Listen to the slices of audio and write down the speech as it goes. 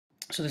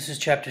So this is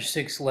chapter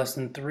 6,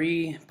 lesson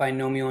 3,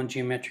 binomial and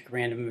geometric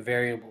random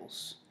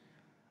variables.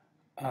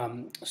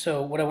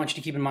 So what I want you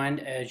to keep in mind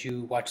as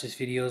you watch this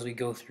video as we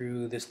go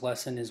through this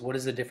lesson is what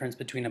is the difference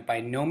between a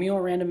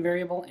binomial random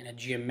variable and a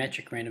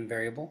geometric random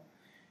variable,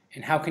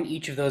 and how can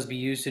each of those be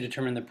used to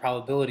determine the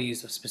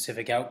probabilities of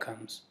specific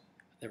outcomes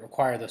that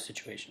require those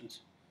situations.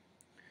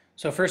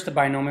 So first, the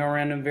binomial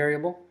random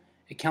variable,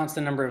 it counts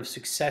the number of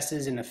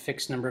successes in a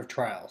fixed number of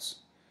trials.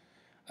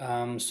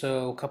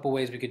 So a couple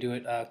ways we could do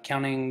it.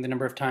 Counting the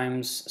number of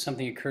times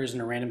something occurs in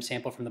a random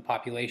sample from the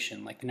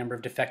population, like the number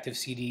of defective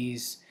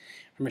CDs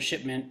from a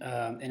shipment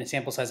in a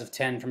sample size of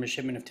 10 from a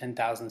shipment of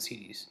 10,000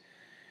 CDs.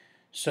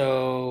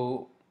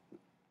 So,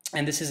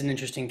 and this is an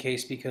interesting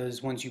case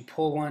because once you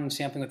pull one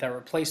sampling without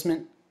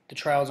replacement, the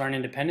trials aren't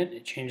independent.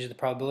 It changes the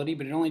probability,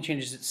 but it only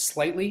changes it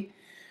slightly,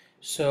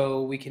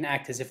 so we can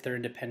act as if they're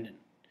independent.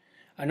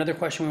 Another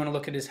question we want to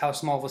look at is how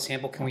small of a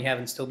sample can we have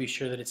and still be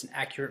sure that it's an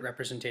accurate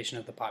representation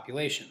of the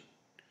population.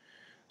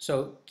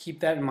 So keep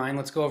that in mind.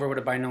 Let's go over what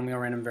a binomial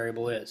random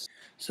variable is.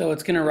 So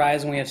it's going to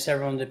arise when we have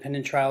several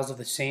independent trials of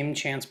the same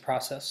chance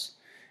process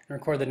and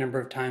record the number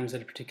of times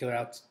that a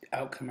particular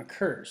outcome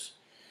occurs.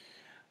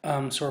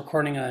 So we're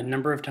recording a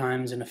number of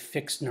times in a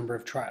fixed number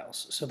of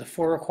trials. So the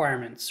four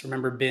requirements,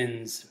 remember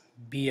BINS,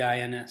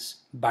 B-I-N-S,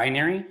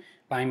 binary,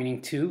 bi meaning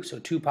two, so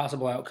two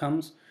possible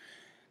outcomes.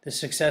 The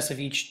success of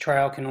each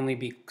trial can only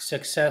be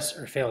success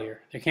or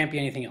failure. There can't be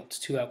anything else.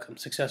 Two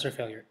outcomes, success or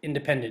failure.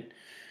 Independent.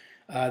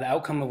 The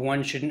outcome of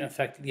one shouldn't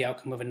affect the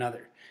outcome of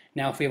another.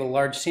 Now, if we have a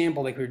large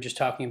sample, like we were just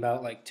talking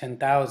about, like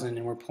 10,000,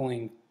 and we're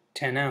pulling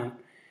 10 out,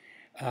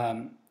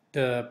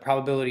 the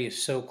probability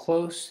is so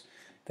close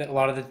that a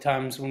lot of the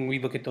times when we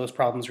look at those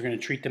problems, we're going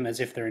to treat them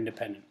as if they're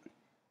independent.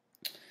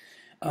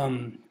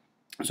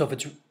 So if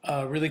it's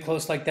really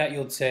close like that,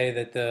 you'll say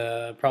that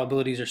the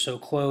probabilities are so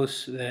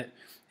close that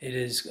it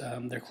is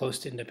they're close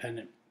to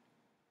independent.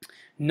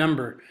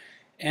 Number.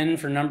 N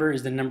for number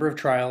is the number of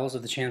trials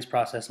of the chance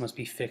process must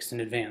be fixed in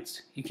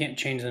advance. You can't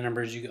change the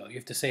number as you go. You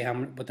have to say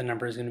what the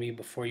number is going to be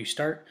before you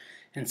start.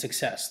 And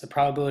success. The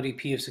probability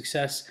P of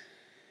successes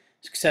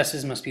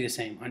must be the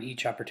same on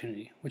each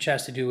opportunity, which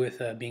has to do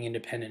with being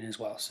independent as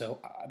well. So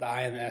the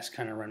I and the S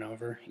kind of run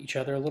over each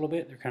other a little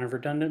bit. They're kind of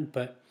redundant,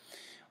 but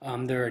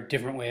they're a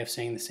different way of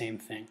saying the same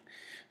thing.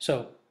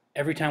 So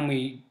every time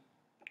we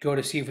go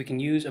to see if we can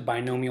use a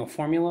binomial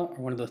formula or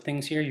one of those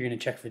things here, you're going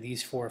to check for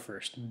these four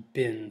first.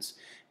 BINS.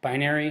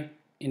 Binary,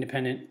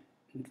 independent,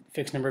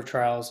 fixed number of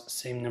trials,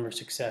 same number of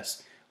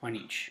success on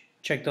each.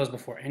 Check those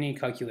before any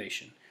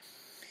calculation.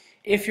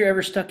 If you're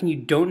ever stuck and you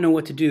don't know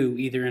what to do,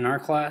 either in our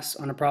class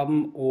on a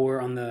problem or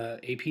on the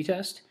AP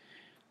test,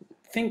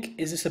 think,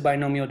 is this a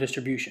binomial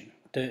distribution?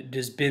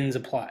 Does BINS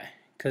apply?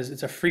 Because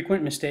it's a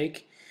frequent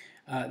mistake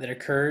that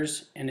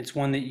occurs, and it's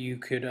one that you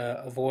could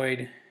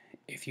avoid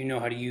if you know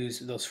how to use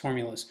those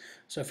formulas.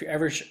 So if you're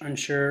ever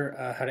unsure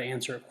how to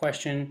answer a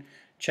question,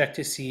 check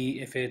to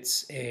see if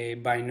it's a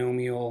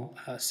binomial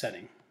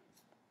setting.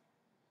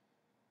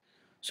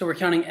 So we're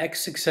counting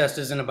X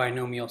successes in a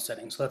binomial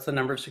setting. So that's the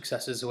number of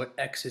successes, what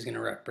X is going to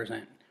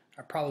represent.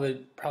 Our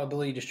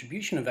probability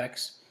distribution of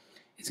X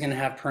is going to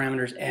have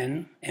parameters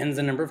N. N is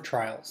the number of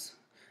trials,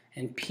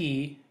 and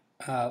P,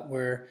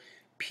 where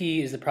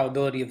P is the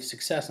probability of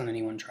success on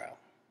any one trial.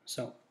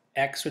 So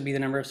X would be the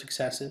number of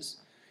successes.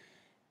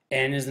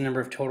 N is the number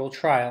of total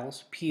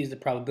trials. P is the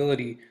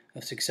probability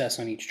of success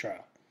on each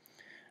trial.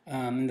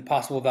 The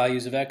possible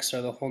values of X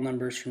are the whole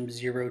numbers from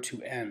 0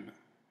 to N,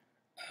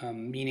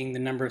 meaning the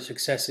number of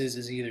successes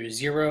is either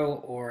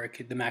 0 or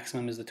the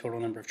maximum is the total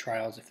number of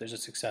trials if there's a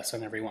success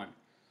on every one.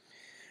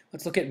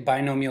 Let's look at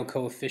binomial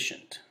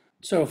coefficient.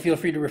 So feel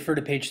free to refer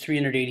to page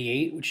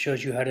 388, which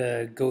shows you how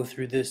to go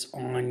through this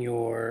on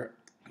your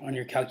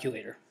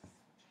calculator.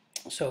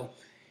 So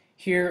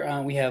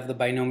here we have the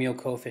binomial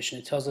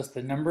coefficient. It tells us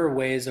the number of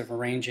ways of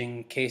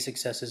arranging k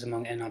successes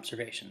among n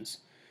observations.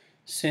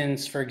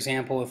 Since, for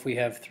example, if we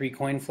have 3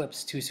 coin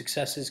flips, 2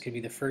 successes could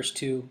be the first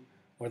 2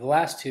 or the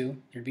last 2,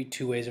 there'd be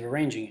 2 ways of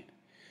arranging it.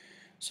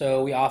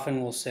 So we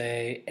often will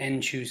say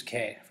n choose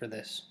k for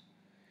this.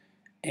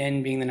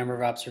 N being the number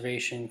of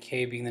observation,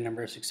 k being the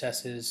number of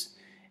successes,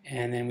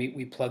 and then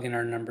we plug in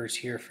our numbers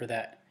here for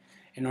that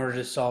in order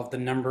to solve the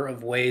number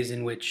of ways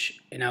in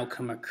which an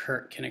outcome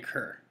can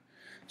occur.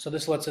 So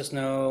this lets us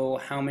know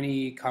how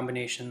many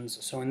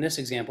combinations. So in this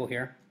example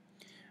here,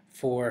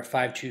 for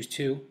 5 choose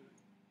 2,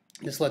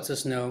 this lets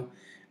us know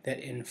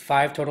that in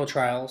 5 total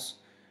trials,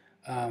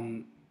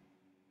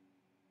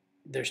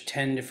 there's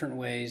 10 different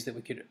ways that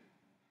we could.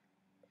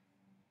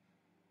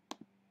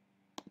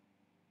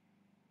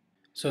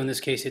 So in this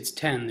case, it's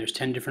 10. There's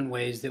 10 different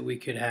ways that we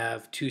could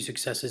have 2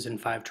 successes in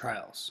 5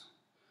 trials.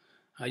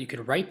 You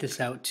could write this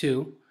out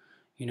too.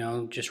 You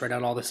know, just write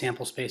out all the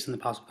sample space and the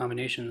possible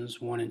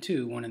combinations, 1 and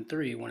 2, 1 and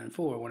 3, 1 and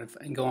 4, 1 and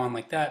 5, and go on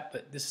like that.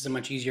 But this is a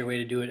much easier way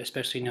to do it,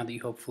 especially now that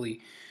you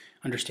hopefully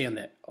understand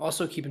that.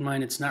 Also keep in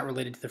mind it's not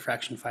related to the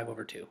fraction 5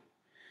 over 2.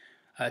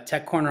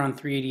 Tech Corner on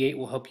 388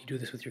 will help you do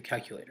this with your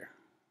calculator.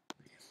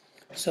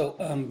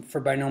 So for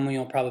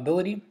binomial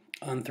probability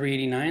on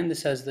 389,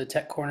 this has the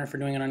Tech Corner for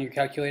doing it on your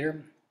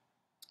calculator.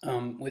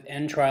 With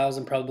n trials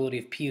and probability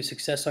of p of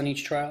success on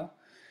each trial,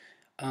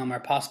 our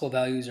possible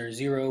values are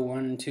 0,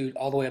 1, 2,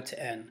 all the way up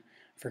to n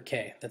for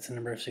k. That's the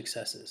number of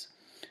successes.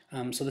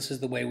 So this is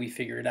the way we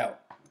figure it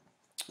out.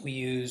 We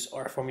use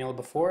our formula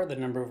before, the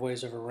number of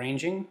ways of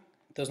arranging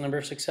those number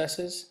of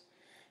successes,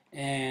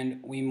 and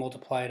we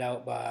multiply it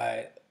out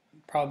by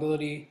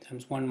probability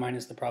times 1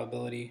 minus the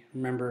probability.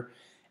 Remember,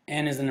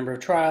 n is the number of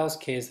trials,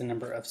 k is the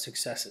number of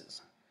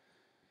successes.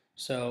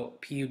 So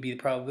p would be the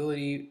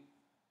probability,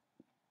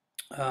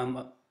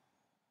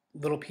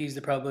 little p is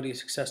the probability of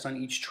success on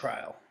each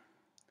trial.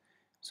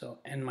 So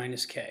n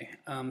minus k.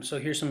 So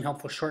here's some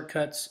helpful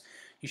shortcuts.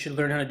 You should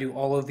learn how to do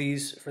all of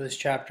these for this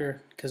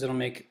chapter because it'll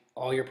make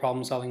all your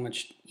problem solving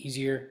much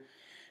easier.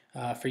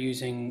 For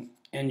using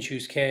n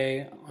choose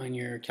k on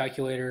your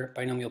calculator,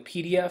 binomial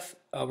PDF,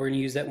 we're going to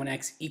use that when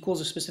x equals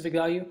a specific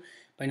value.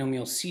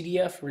 Binomial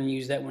CDF, we're going to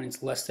use that when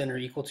it's less than or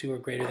equal to or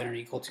greater than or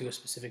equal to a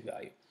specific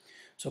value.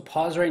 So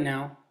pause right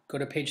now, go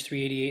to page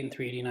 388 and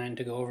 389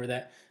 to go over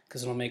that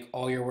because it'll make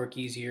all your work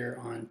easier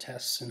on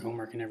tests and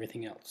homework and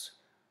everything else.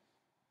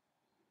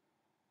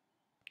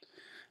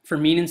 For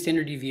mean and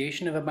standard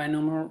deviation of a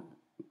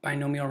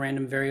binomial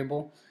random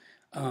variable,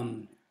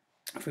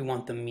 if we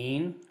want the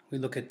mean, we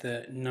look at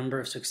the number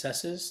of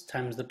successes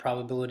times the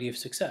probability of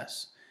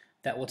success.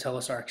 That will tell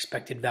us our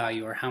expected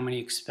value, or how many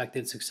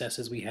expected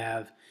successes we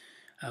have,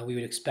 we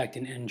would expect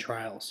in n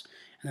trials.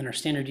 And then our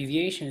standard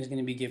deviation is going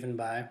to be given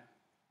by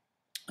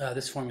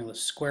this formula,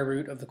 square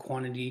root of the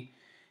quantity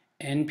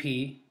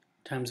np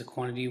times the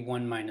quantity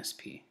 1 minus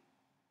p.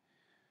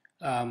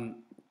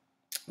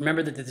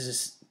 Remember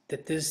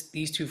that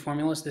these two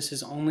formulas, this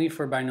is only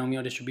for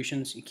binomial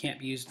distributions. You can't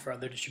be used for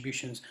other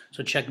distributions.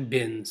 So check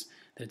bins.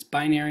 That it's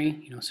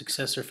binary,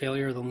 success or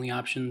failure are the only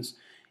options.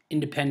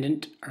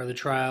 Independent are the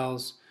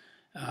trials.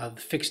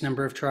 The fixed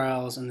number of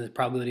trials and the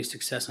probability of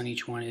success on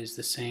each one is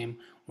the same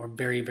or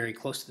very, very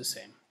close to the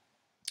same.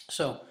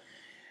 So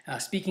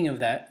speaking of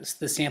that, it's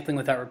the sampling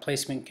without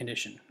replacement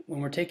condition.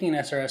 When we're taking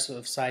an SRS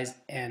of size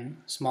n,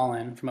 small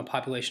n, from a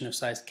population of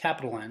size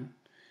capital N,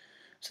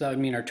 so that would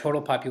mean our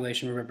total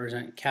population would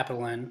represent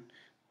capital N.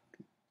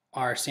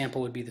 Our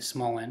sample would be the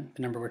small n,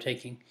 the number we're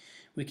taking.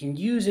 We can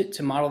use it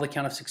to model the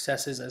count of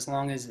successes as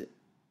long as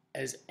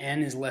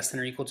n is less than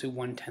or equal to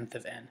 1/10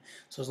 of n.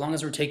 So as long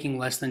as we're taking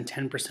less than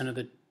 10% of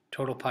the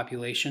total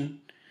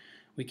population,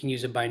 we can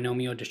use a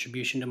binomial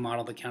distribution to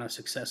model the count of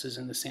successes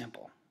in the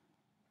sample.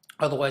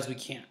 Otherwise, we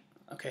can't.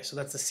 Okay, so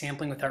that's the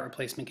sampling without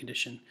replacement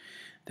condition,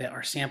 that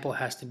our sample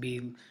has to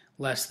be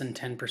less than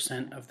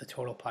 10% of the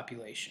total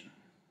population.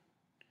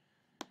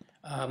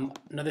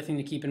 Another thing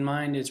to keep in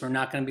mind is we're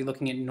not going to be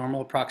looking at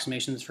normal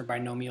approximations for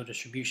binomial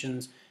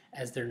distributions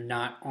as they're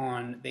not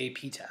on the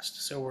AP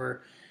test. So we're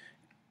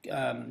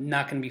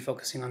not going to be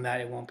focusing on that.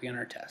 It won't be on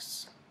our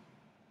tests.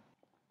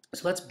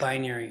 So that's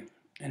binary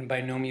and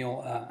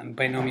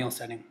binomial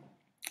setting.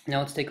 Now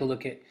let's take a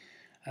look at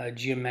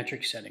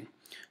geometric setting.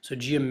 So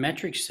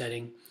geometric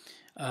setting,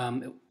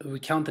 we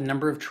count the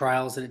number of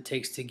trials that it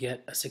takes to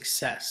get a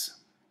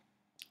success.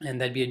 And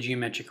that'd be a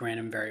geometric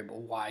random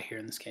variable, y here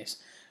in this case.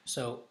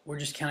 So we're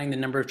just counting the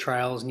number of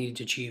trials needed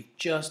to achieve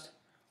just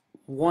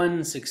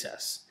one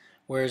success.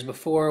 Whereas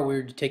before we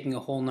were taking a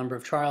whole number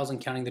of trials and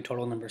counting the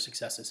total number of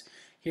successes.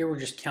 Here we're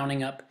just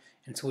counting up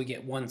until we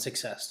get one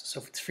success. So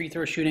if it's free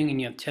throw shooting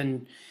and you have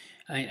 10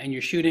 and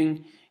you're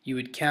shooting, you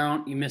would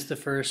count, you missed the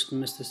first,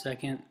 missed the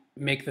second,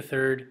 make the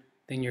third,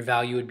 then your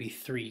value would be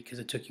 3 because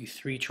it took you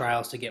 3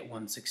 trials to get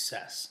one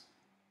success.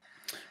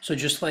 So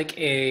just like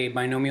a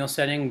binomial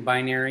setting,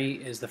 binary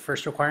is the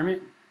first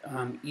requirement.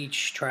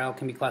 Each trial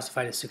can be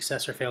classified as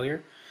success or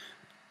failure.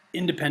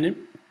 Independent,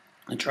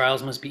 the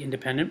trials must be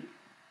independent.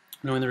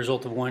 Knowing the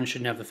result of one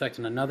shouldn't have effect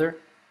on another.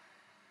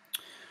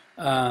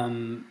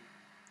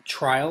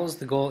 Trials,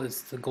 the goal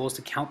is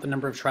to count the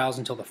number of trials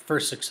until the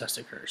first success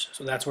occurs.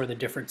 So that's where the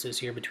difference is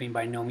here between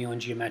binomial and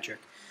geometric,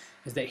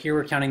 is that here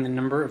we're counting the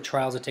number of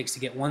trials it takes to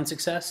get one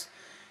success.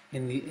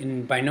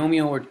 In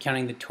binomial, we're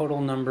counting the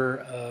total number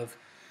of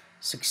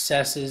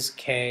successes,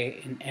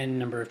 k, and n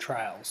number of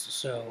trials.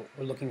 So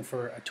we're looking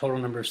for a total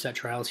number of set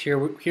trials. Here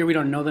we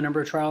don't know the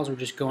number of trials, we're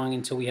just going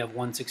until we have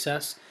one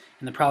success,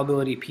 and the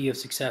probability p of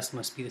success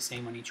must be the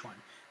same on each one.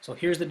 So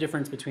here's the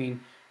difference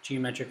between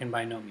geometric and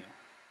binomial.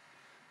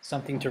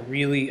 Something to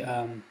really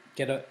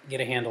get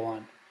a handle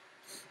on.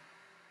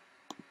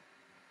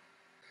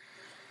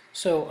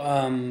 So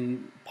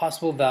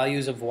possible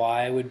values of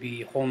y would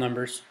be whole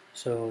numbers.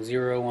 So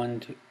 0, 1,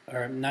 2,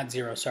 or not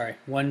 0, sorry,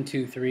 1,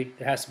 2, 3.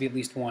 There has to be at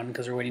least one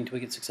because we're waiting until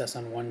we get success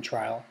on one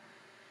trial.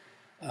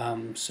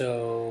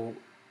 So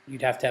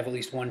you'd have to have at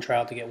least one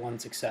trial to get one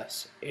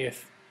success.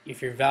 If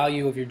your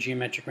value of your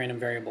geometric random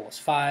variable is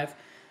 5,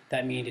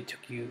 that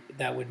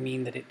would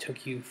mean that it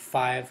took you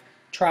 5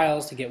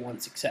 trials to get one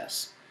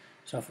success.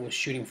 So if it was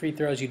shooting free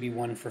throws, you'd be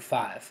 1 for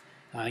 5.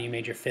 You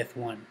made your 5th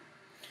one.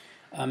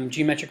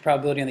 Geometric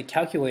probability on the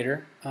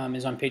calculator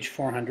is on page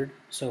 400,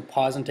 so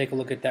pause and take a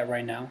look at that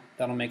right now.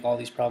 That'll make all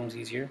these problems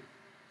easier.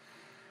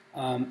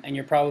 And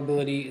your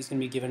probability is going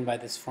to be given by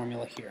this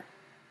formula here.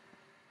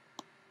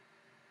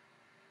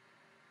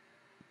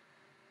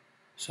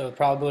 So the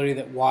probability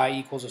that y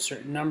equals a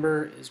certain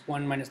number is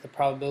 1 minus the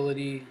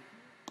probability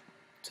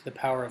to the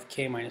power of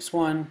k minus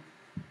 1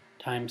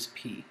 times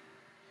p.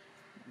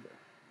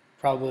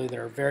 Probability that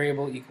our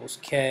variable equals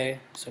k,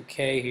 so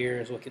k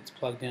here is what gets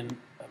plugged in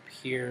up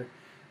here.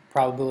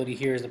 Probability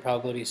here is the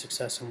probability of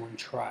success in one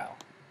trial.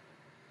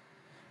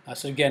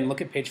 So again,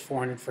 look at page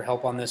 400 for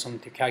help on this one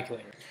with your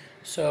calculator.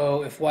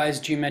 So if y is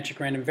geometric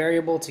random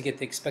variable, to get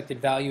the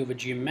expected value of a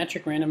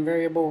geometric random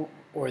variable,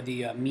 or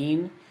the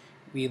mean,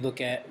 we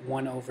look at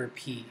 1 over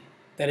p.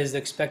 That is the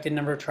expected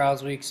number of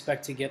trials we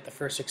expect to get. The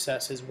first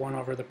success is 1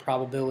 over the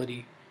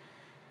probability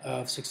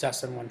of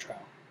success in one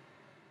trial.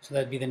 So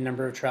that would be the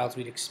number of trials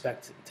we'd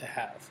expect to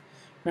have.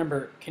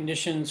 Remember,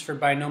 conditions for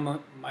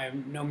binomial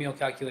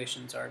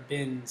calculations are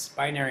bins.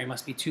 Binary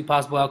must be 2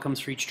 possible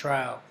outcomes for each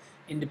trial.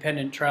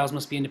 Independent trials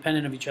must be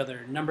independent of each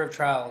other. Number of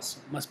trials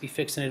must be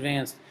fixed in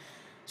advance.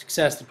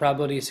 Success, the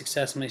probability of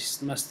success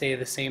must stay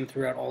the same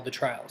throughout all the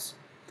trials.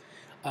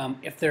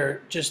 If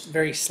they're just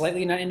very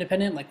slightly not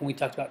independent, like when we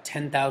talked about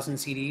 10,000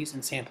 CDs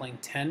and sampling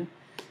 10,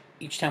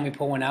 each time we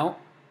pull one out,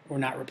 we're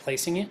not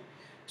replacing it.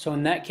 So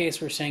in that case,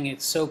 we're saying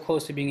it's so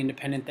close to being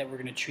independent that we're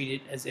going to treat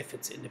it as if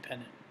it's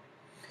independent.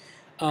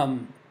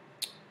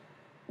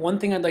 One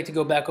thing I'd like to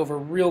go back over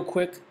real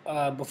quick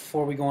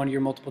before we go on to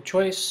your multiple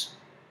choice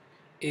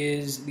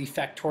is the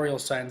factorial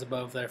signs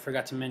above that I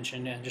forgot to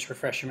mention, and just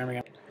refresh your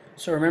memory.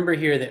 So remember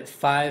here that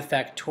 5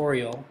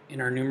 factorial in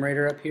our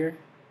numerator up here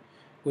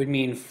would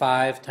mean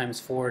 5 times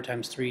 4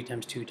 times 3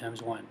 times 2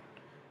 times 1.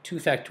 2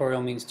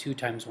 factorial means 2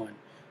 times 1.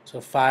 So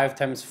 5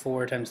 times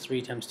 4 times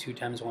 3 times 2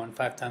 times 1.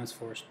 5 times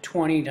 4 is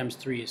 20, times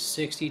 3 is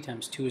 60,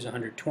 times 2 is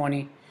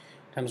 120,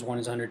 times 1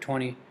 is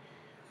 120.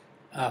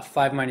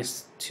 5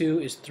 minus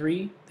 2 is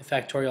 3. The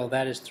factorial of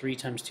that is 3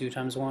 times 2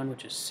 times 1,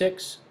 which is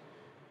 6.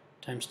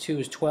 Times 2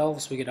 is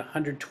 12, so we get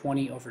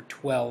 120 over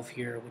 12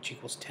 here, which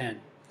equals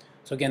 10.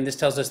 So again, this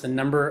tells us the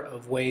number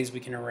of ways we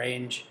can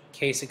arrange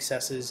k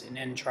successes in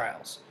n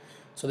trials.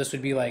 So this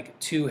would be like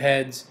 2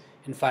 heads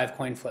and 5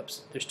 coin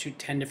flips. There's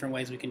 10 different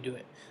ways we can do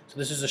it. So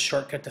this is a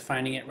shortcut to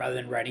finding it rather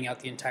than writing out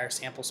the entire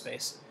sample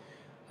space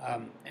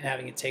and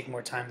having it take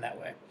more time that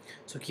way.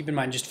 So keep in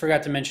mind, just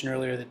forgot to mention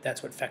earlier that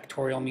that's what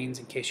factorial means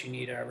in case you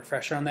need a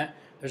refresher on that.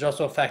 There's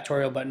also a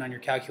factorial button on your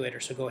calculator,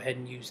 so go ahead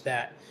and use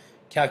that.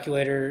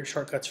 Calculator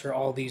shortcuts for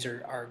all these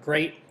are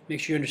great.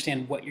 Make sure you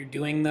understand what you're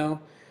doing though,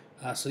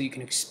 so that you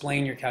can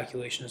explain your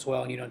calculation as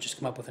well and you don't just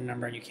come up with a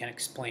number and you can't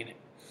explain it.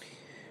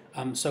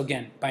 So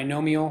again,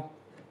 binomial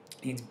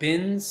needs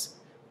bins,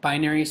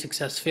 binary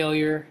success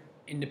failure,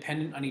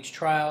 independent on each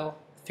trial,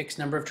 fixed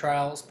number of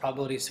trials,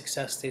 probability of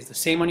success stays the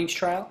same on each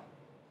trial,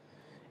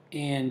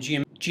 and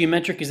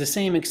geometric is the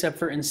same except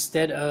for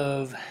instead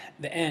of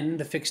the n,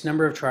 the fixed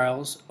number of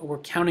trials, we're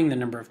counting the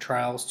number of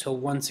trials till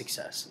 1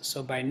 success.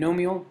 So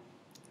binomial,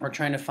 we're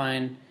trying to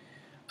find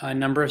a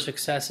number of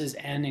successes,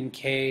 n and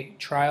k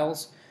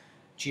trials.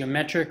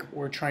 Geometric,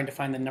 we're trying to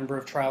find the number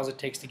of trials it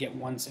takes to get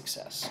 1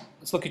 success.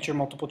 Let's look at your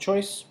multiple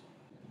choice.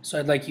 So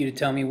I'd like you to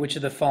tell me which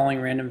of the following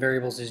random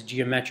variables is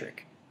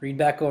geometric. Read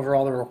back over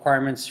all the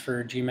requirements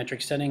for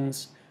geometric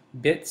settings,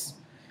 bits.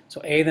 So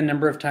A, the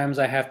number of times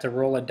I have to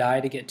roll a die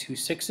to get 2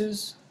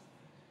 6s.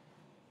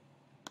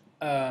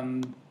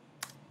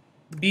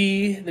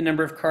 B, the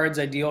number of cards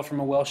I deal from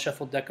a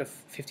well-shuffled deck of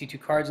 52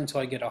 cards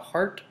until I get a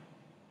heart.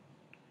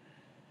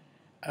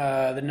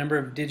 The number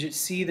of digits.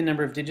 C, the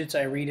number of digits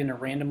I read in a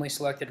randomly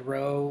selected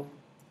row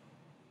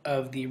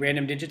of the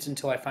random digits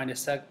until I find a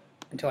 7.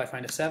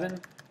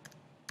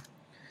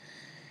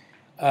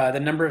 The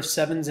number of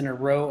 7s in a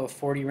row of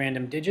 40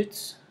 random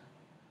digits.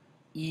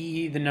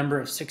 E, the number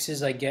of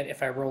 6s I get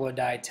if I roll a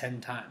die 10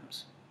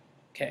 times.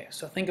 Okay,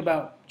 so think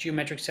about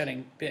geometric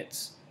setting,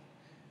 bits.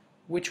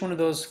 Which one of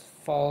those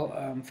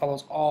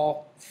follows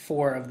all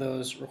 4 of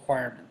those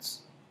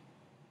requirements?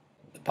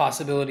 The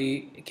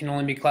possibility, it can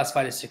only be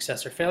classified as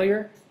success or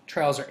failure.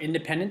 Trials are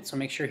independent, so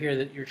make sure here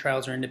that your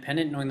trials are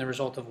independent, knowing the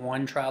result of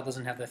one trial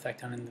doesn't have the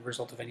effect on the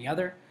result of any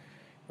other.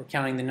 We're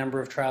counting the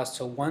number of trials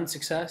till 1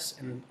 success,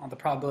 and the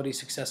probability of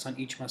success on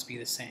each must be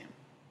the same.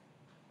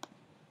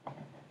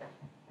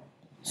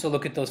 So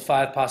look at those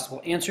 5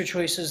 possible answer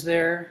choices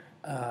there.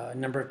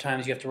 Number of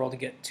times you have to roll to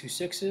get 2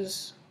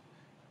 6s.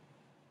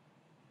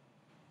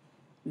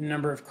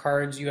 Number of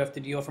cards you have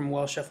to deal from a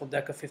well-shuffled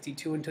deck of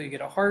 52 until you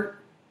get a heart.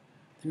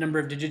 The number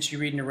of digits you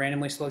read in a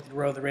randomly selected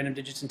row of the random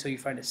digits until you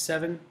find a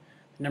 7.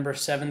 The number of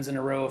 7s in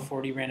a row of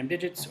 40 random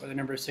digits, or the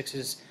number of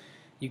 6s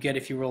you get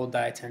if you roll a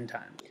die 10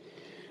 times.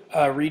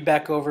 Read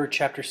back over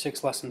Chapter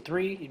 6, Lesson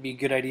 3. It'd be a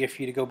good idea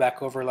for you to go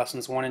back over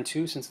Lessons 1 and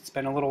 2 since it's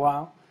been a little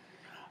while.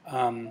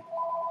 And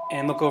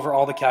look over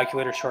all the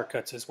calculator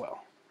shortcuts as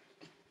well.